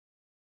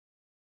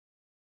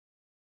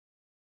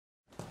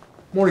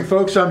Morning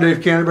folks, I'm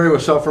Dave Canterbury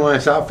with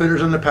Self-Reliance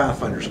Outfitters and the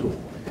Pathfinder School.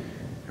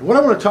 And what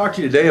I want to talk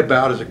to you today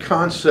about is a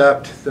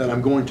concept that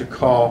I'm going to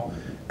call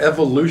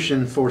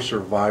evolution for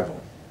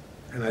survival.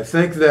 And I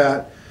think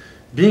that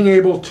being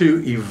able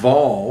to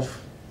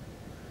evolve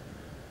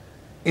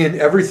in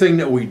everything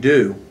that we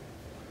do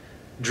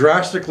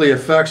drastically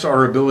affects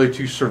our ability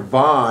to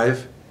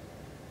survive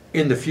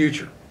in the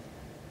future,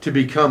 to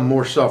become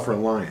more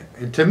self-reliant.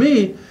 And to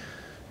me,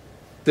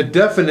 the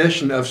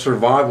definition of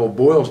survival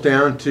boils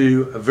down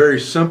to a very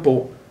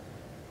simple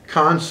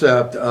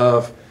concept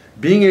of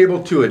being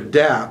able to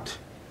adapt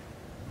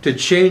to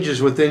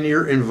changes within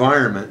your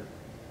environment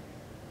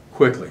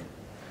quickly.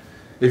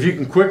 If you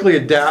can quickly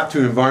adapt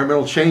to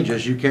environmental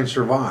changes, you can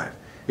survive.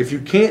 If you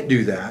can't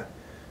do that,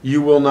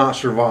 you will not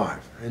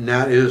survive. And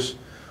that is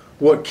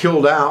what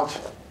killed out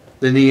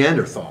the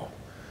Neanderthal,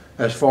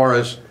 as far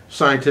as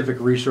scientific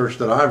research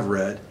that I've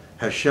read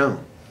has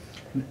shown.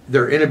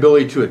 Their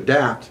inability to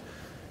adapt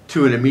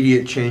to an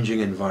immediate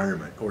changing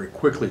environment or a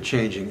quickly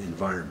changing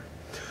environment.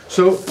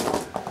 So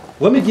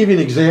let me give you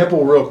an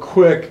example real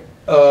quick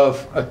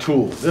of a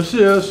tool. This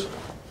is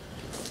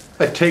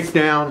a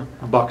takedown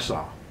buck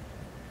saw.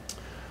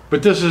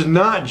 But this is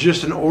not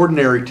just an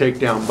ordinary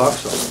takedown buck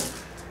saw.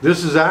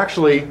 This is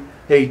actually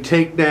a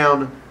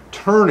takedown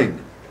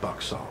turning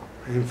buck saw.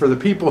 And for the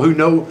people who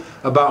know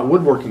about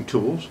woodworking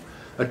tools,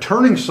 a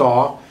turning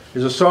saw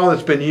is a saw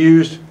that's been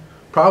used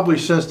probably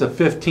since the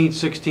 15th,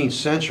 16th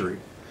century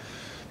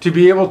to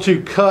be able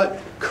to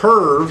cut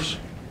curves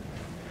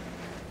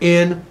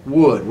in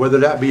wood, whether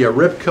that be a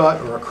rip cut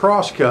or a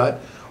cross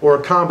cut or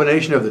a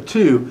combination of the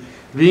two.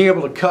 Being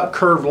able to cut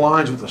curved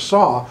lines with a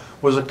saw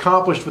was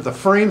accomplished with a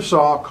frame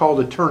saw called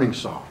a turning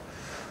saw.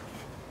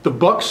 The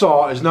buck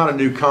saw is not a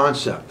new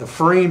concept. The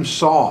frame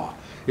saw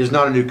is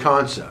not a new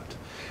concept.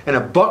 And a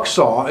buck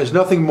saw is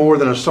nothing more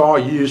than a saw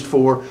used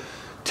for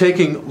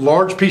taking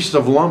large pieces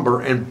of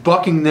lumber and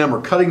bucking them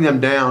or cutting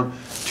them down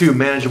to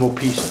manageable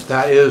pieces.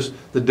 That is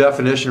the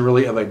definition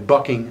really of a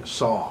bucking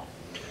saw.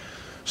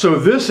 So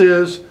this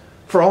is,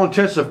 for all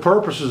intents and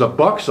purposes, a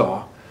buck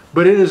saw,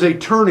 but it is a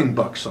turning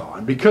buck saw.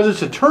 And because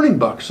it's a turning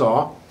buck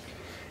saw,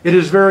 it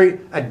is very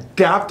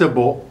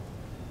adaptable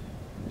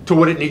to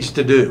what it needs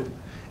to do.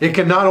 It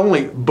can not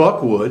only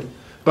buck wood,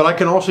 but I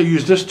can also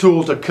use this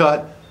tool to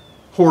cut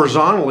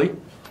horizontally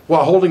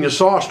while holding the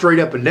saw straight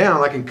up and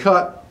down. I can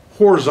cut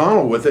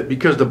horizontal with it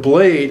because the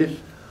blade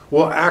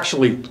will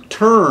actually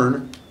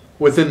turn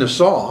within the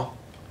saw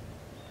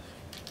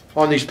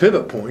on these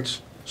pivot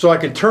points. So I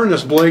can turn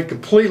this blade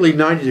completely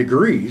 90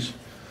 degrees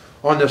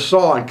on this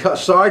saw and cut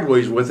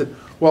sideways with it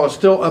while it's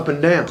still up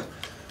and down.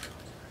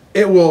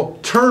 It will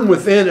turn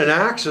within an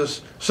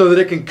axis so that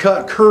it can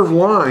cut curved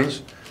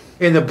lines,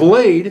 and the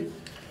blade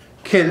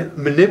can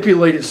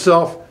manipulate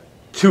itself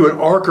to an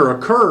arc or a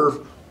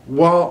curve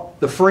while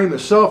the frame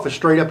itself is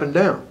straight up and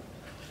down.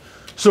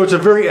 So it's a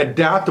very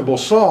adaptable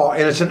saw,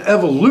 and it's an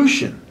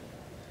evolution,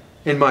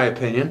 in my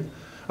opinion,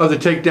 of the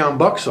takedown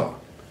buck saw.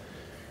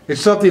 It's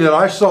something that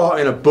I saw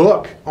in a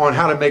book on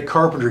how to make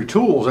carpentry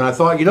tools, and I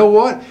thought, you know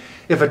what?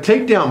 If a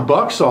takedown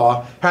buck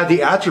saw had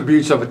the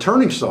attributes of a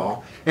turning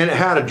saw and it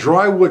had a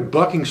dry wood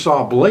bucking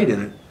saw blade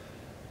in it,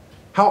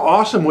 how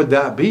awesome would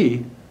that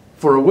be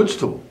for a woods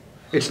tool?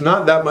 It's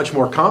not that much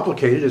more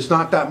complicated. It's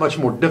not that much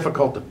more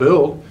difficult to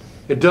build.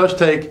 It does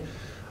take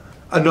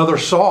another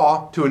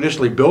saw to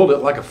initially build it,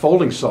 like a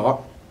folding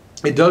saw.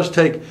 It does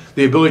take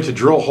the ability to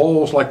drill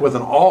holes like with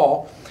an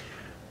awl.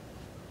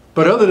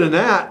 But other than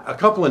that, a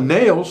couple of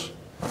nails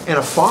and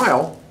a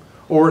file,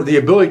 or the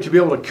ability to be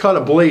able to cut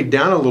a blade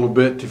down a little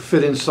bit to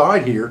fit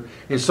inside here,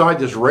 inside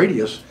this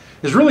radius,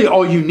 is really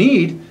all you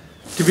need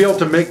to be able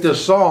to make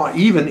this saw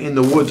even in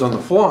the woods on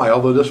the fly,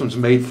 although this one's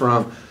made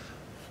from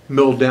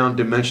milled down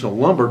dimensional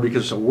lumber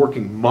because it's a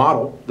working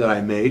model that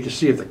I made to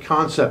see if the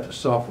concept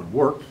itself would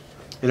work,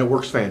 and it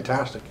works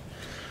fantastic.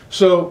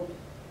 So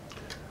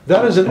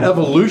that is an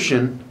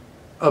evolution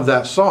of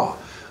that saw.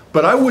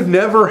 But I would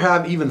never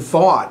have even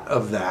thought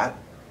of that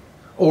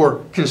or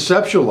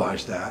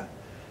conceptualized that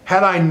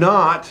had I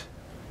not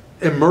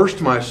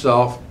immersed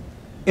myself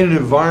in an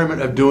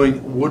environment of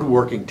doing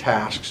woodworking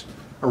tasks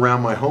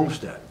around my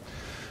homestead.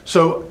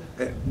 So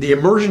the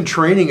immersion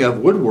training of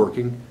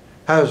woodworking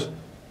has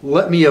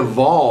let me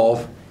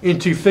evolve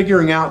into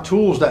figuring out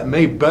tools that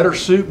may better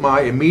suit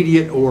my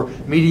immediate or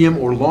medium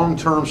or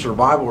long-term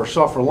survival or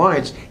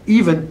self-reliance,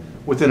 even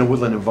within a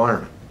woodland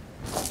environment.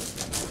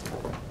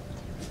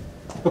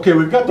 Okay,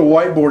 we've got the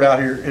whiteboard out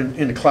here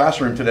in the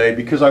classroom today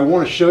because I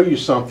want to show you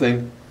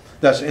something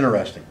that's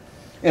interesting.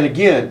 And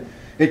again,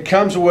 it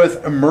comes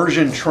with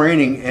immersion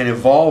training and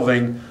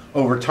evolving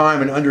over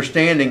time and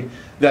understanding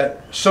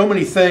that so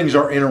many things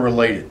are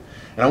interrelated.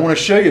 And I want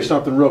to show you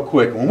something real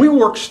quick. When we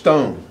work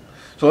stone,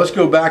 so let's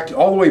go back to,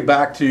 all the way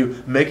back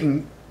to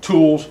making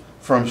tools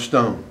from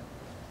stone.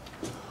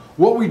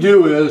 What we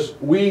do is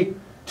we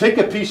take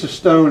a piece of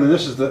stone, and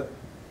this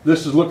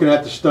is looking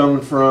at the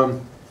stone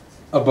from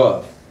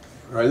above.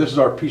 All right, this is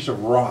our piece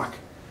of rock,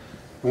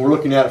 and we're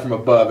looking at it from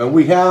above. And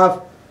we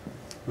have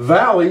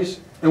valleys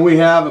and we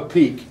have a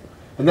peak.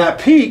 And that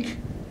peak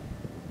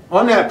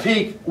On that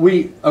peak,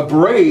 we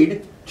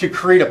abrade to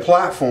create a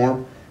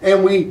platform,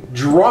 and we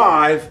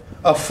drive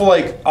a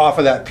flake off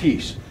of that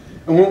piece.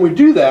 And when we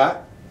do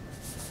that,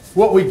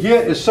 what we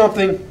get is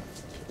something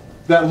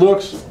that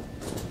looks,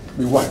 let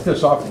me wipe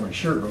this off of my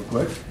shirt real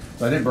quick.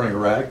 I didn't bring a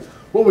rag.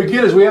 What we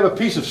get is we have a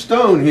piece of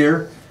stone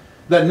here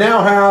that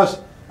now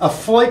has a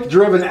flake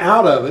driven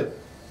out of it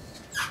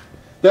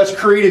that's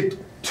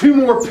created two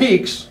more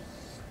peaks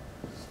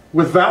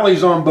with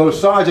valleys on both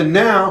sides. And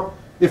now,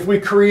 if we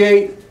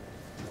create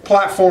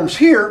platforms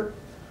here,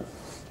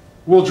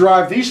 we'll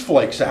drive these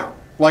flakes out,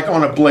 like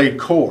on a blade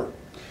core.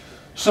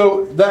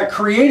 So that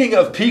creating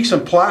of peaks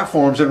and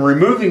platforms and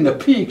removing the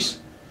peaks,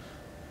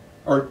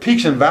 or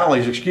peaks and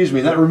valleys, excuse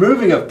me, that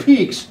removing of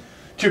peaks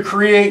to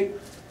create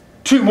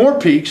two more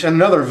peaks and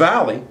another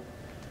valley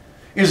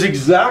is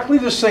exactly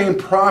the same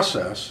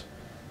process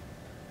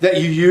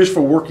that you use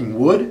for working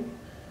wood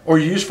or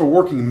you use for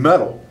working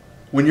metal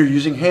when you're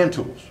using hand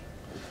tools.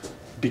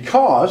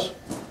 Because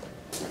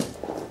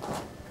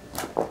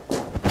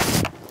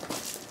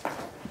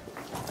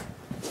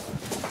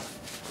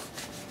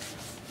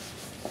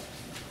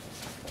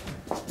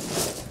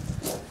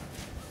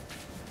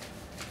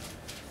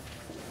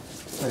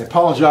I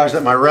apologize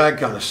that my rag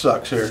kind of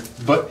sucks here,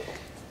 but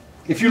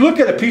if you look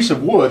at a piece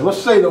of wood,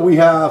 let's say that we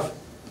have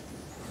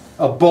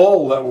a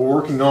bowl that we're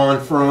working on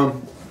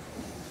from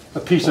a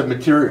piece of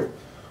material.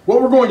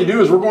 What we're going to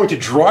do is we're going to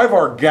drive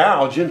our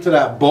gouge into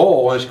that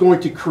bowl, and it's going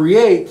to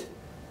create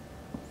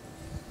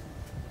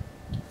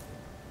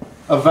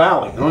a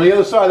valley. And on the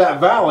other side of that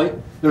valley,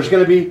 there's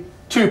going to be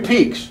two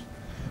peaks.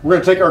 We're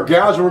going to take our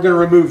gouge and we're going to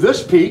remove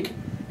this peak,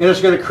 and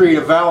it's going to create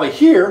a valley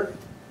here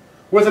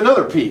with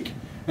another peak.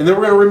 And then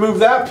we're going to remove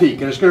that peak,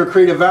 and it's going to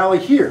create a valley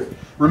here.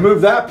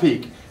 Remove that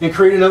peak and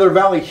create another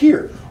valley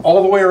here,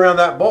 all the way around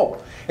that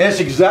bowl. And it's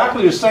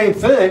exactly the same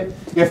thing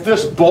if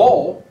this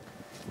bowl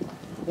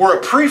were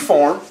a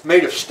preform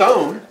made of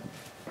stone.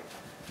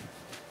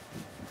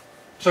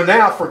 So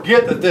now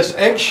forget that this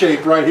egg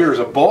shape right here is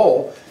a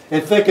bowl,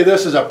 and think of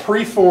this as a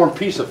preformed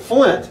piece of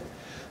flint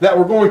that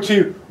we're going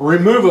to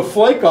remove a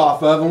flake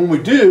off of. And when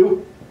we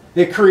do,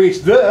 it creates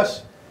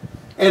this,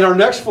 and our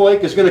next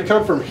flake is going to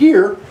come from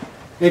here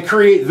and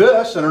create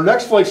this, and our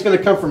next flake is going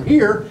to come from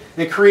here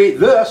and create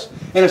this.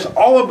 And it's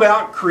all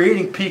about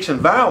creating peaks and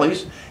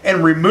valleys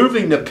and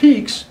removing the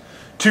peaks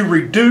to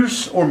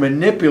reduce or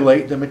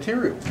manipulate the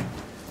material.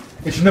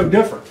 It's no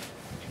different.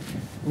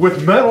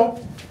 With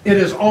metal, it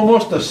is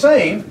almost the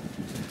same,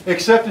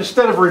 except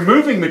instead of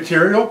removing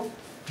material,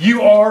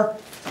 you are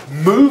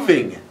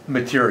moving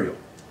material.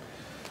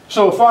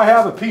 So if I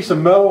have a piece of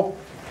metal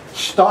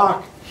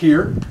stock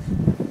here,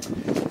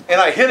 and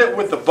I hit it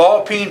with the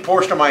ball peen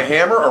portion of my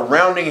hammer, a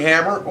rounding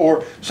hammer,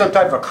 or some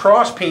type of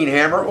cross peen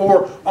hammer,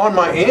 or on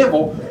my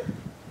anvil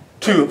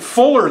to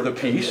fuller the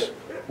piece,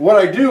 what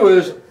I do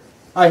is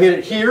I hit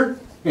it here,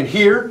 and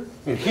here,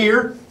 and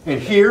here,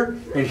 and here,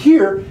 and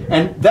here,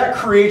 and that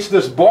creates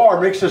this bar,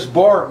 makes this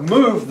bar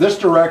move this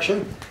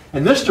direction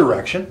and this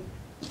direction.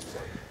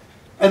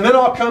 And then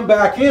I'll come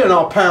back in and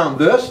I'll pound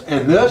this,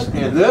 and this,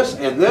 and this,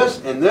 and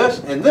this, and this,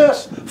 and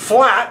this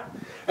flat,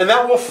 and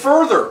that will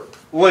further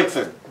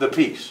lengthen the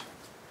piece.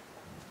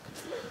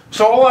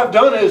 So all I've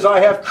done is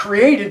I have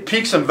created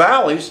peaks and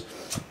valleys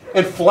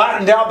and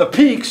flattened out the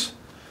peaks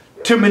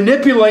to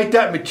manipulate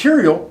that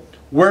material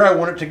where I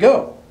want it to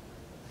go.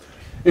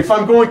 If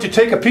I'm going to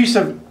take a piece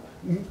of,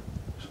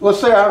 let's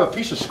say I have a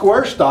piece of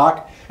square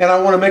stock and I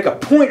want to make a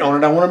point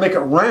on it, I want to make it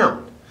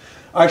round.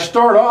 I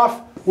start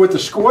off with the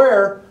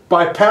square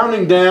by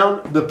pounding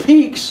down the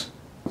peaks,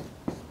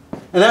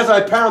 and as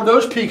I pound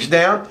those peaks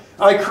down,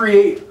 I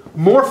create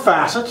more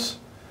facets.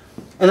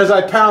 And as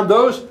I pound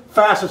those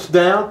facets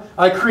down,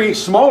 I create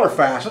smaller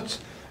facets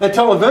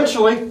until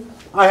eventually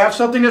I have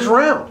something that's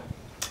round.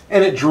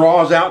 And it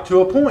draws out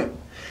to a point.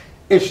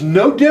 It's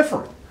no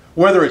different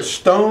whether it's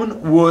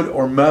stone, wood,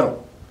 or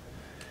metal.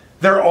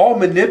 They're all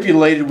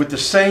manipulated with the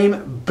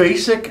same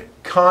basic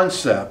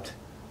concept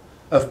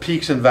of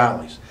peaks and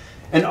valleys.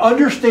 And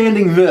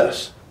understanding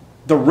this,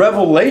 the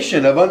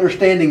revelation of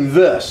understanding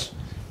this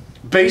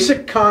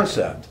basic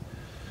concept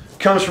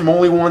comes from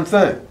only one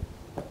thing: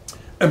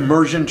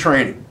 immersion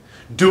training.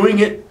 Doing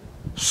it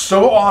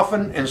so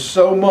often and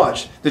so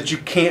much that you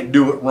can't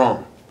do it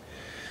wrong.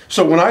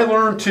 So when I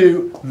learn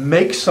to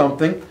make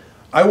something,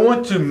 I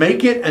want to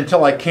make it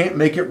until I can't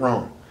make it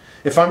wrong.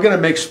 If I'm going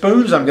to make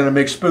spoons, I'm going to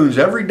make spoons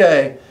every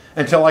day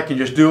until I can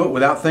just do it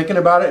without thinking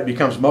about it. It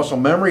becomes muscle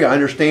memory. I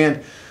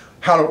understand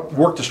how to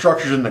work the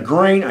structures in the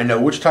grain. I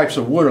know which types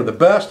of wood are the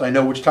best. I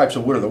know which types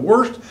of wood are the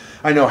worst.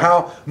 I know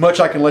how much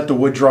I can let the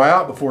wood dry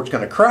out before it's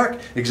going to crack,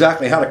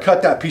 exactly how to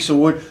cut that piece of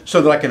wood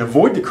so that I can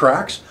avoid the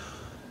cracks,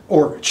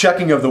 or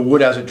checking of the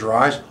wood as it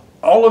dries.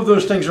 All of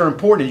those things are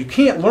important. You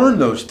can't learn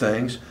those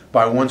things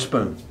by one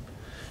spoon.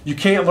 You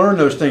can't learn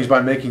those things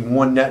by making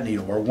one net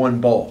needle or one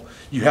bowl.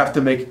 You have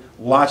to make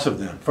lots of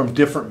them from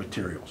different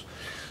materials.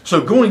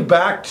 So going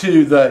back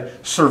to the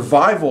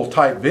survival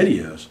type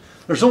videos,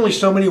 there's only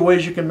so many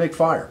ways you can make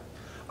fire.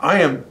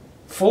 I am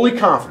fully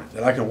confident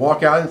that I can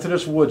walk out into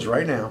this woods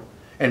right now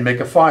and make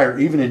a fire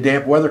even in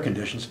damp weather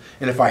conditions.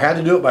 And if I had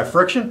to do it by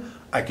friction,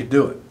 I could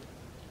do it.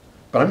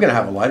 But I'm going to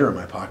have a lighter in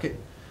my pocket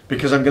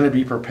because I'm going to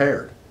be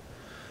prepared.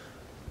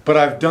 But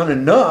I've done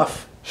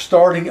enough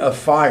starting of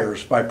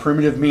fires by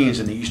primitive means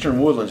in the eastern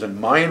woodlands in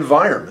my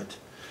environment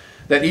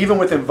that even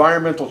with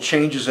environmental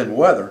changes in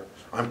weather,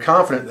 I'm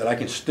confident that I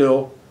can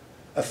still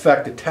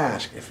effect a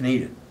task if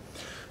needed.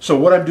 So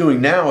what I'm doing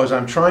now is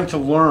I'm trying to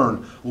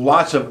learn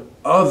lots of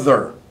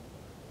other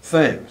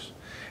things.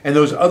 And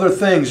those other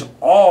things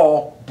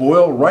all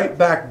boil right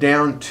back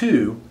down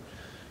to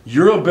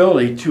your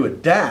ability to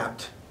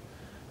adapt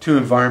to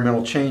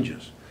environmental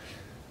changes.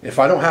 If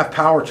I don't have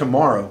power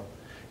tomorrow,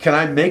 can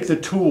I make the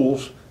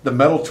tools, the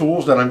metal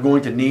tools that I'm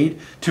going to need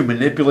to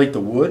manipulate the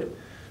wood?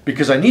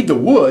 Because I need the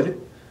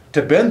wood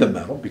to bend the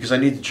metal, because I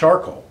need the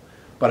charcoal.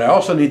 But I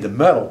also need the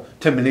metal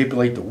to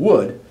manipulate the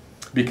wood,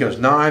 because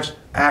knives,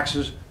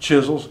 axes,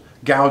 chisels,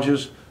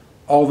 gouges,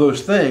 all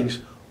those things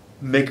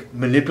make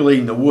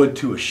manipulating the wood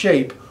to a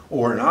shape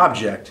or an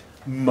object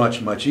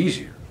much, much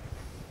easier.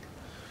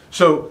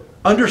 So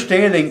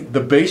understanding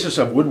the basis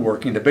of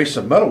woodworking, the basis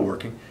of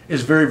metalworking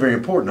is very, very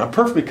important. I'm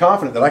perfectly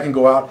confident that I can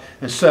go out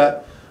and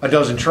set a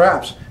dozen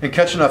traps and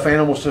catch enough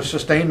animals to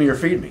sustain me or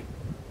feed me.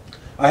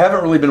 I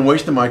haven't really been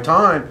wasting my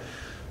time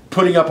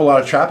putting up a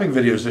lot of trapping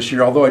videos this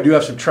year, although I do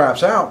have some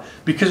traps out,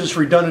 because it's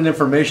redundant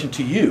information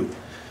to you.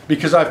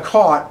 Because I've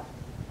caught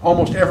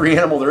almost every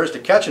animal there is to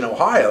catch in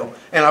Ohio,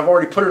 and I've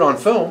already put it on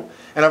film,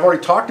 and I've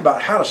already talked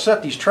about how to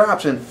set these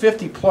traps in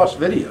 50 plus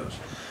videos.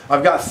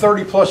 I've got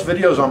 30 plus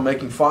videos on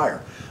making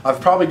fire.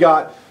 I've probably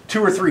got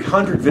 200 or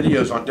 300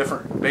 videos on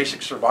different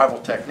basic survival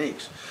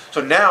techniques.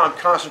 So now I'm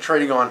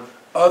concentrating on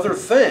other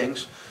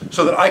things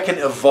so that I can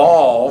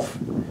evolve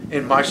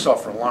in my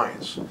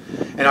self-reliance.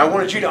 And I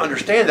wanted you to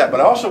understand that, but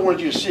I also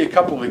wanted you to see a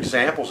couple of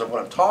examples of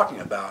what I'm talking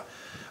about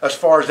as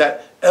far as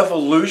that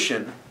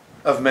evolution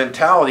of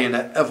mentality and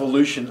that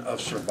evolution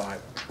of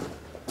survival.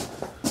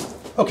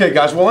 Okay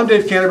guys, well I'm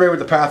Dave Canterbury with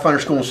the Pathfinder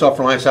School and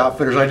Self-Reliance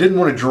Outfitters, and I didn't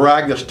want to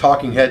drag this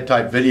talking head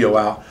type video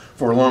out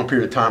for a long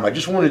period of time. I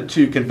just wanted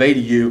to convey to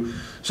you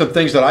some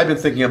things that I've been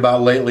thinking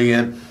about lately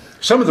and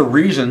some of the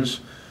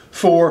reasons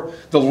for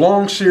the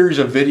long series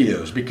of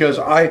videos, because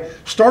I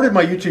started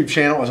my YouTube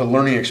channel as a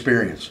learning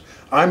experience.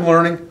 I'm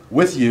learning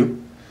with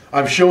you.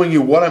 I'm showing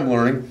you what I'm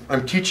learning.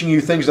 I'm teaching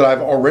you things that I've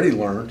already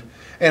learned.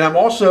 And I'm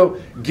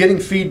also getting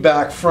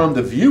feedback from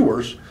the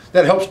viewers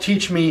that helps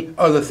teach me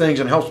other things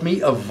and helps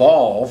me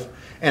evolve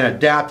and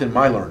adapt in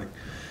my learning.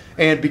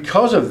 And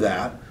because of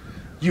that,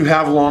 you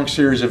have a long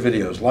series of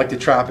videos like the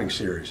trapping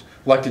series,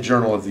 like the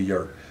Journal of the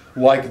Yurt,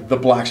 like the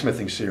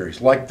blacksmithing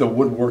series, like the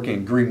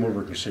woodworking, green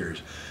woodworking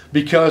series,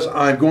 because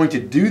I'm going to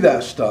do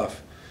that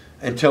stuff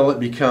until it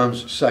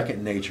becomes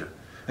second nature,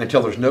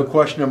 until there's no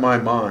question in my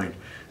mind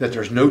that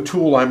there's no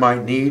tool I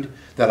might need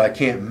that I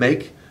can't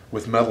make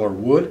with metal or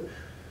wood,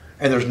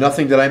 and there's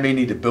nothing that I may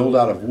need to build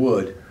out of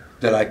wood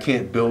that I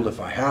can't build if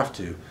I have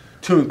to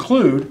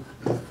include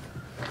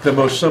the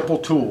most simple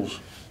tools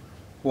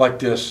like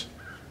this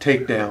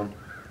takedown,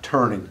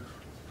 turning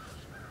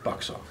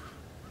bucksaw.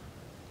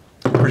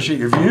 I appreciate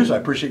your views. I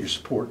appreciate your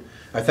support.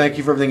 I thank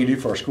you for everything you do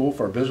for our school,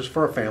 for our business,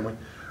 for our family,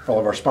 for all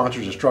of our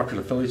sponsors, instructors,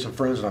 affiliates, and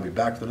friends, and I'll be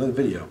back with another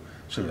video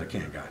as soon as I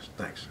can, guys.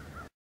 Thanks.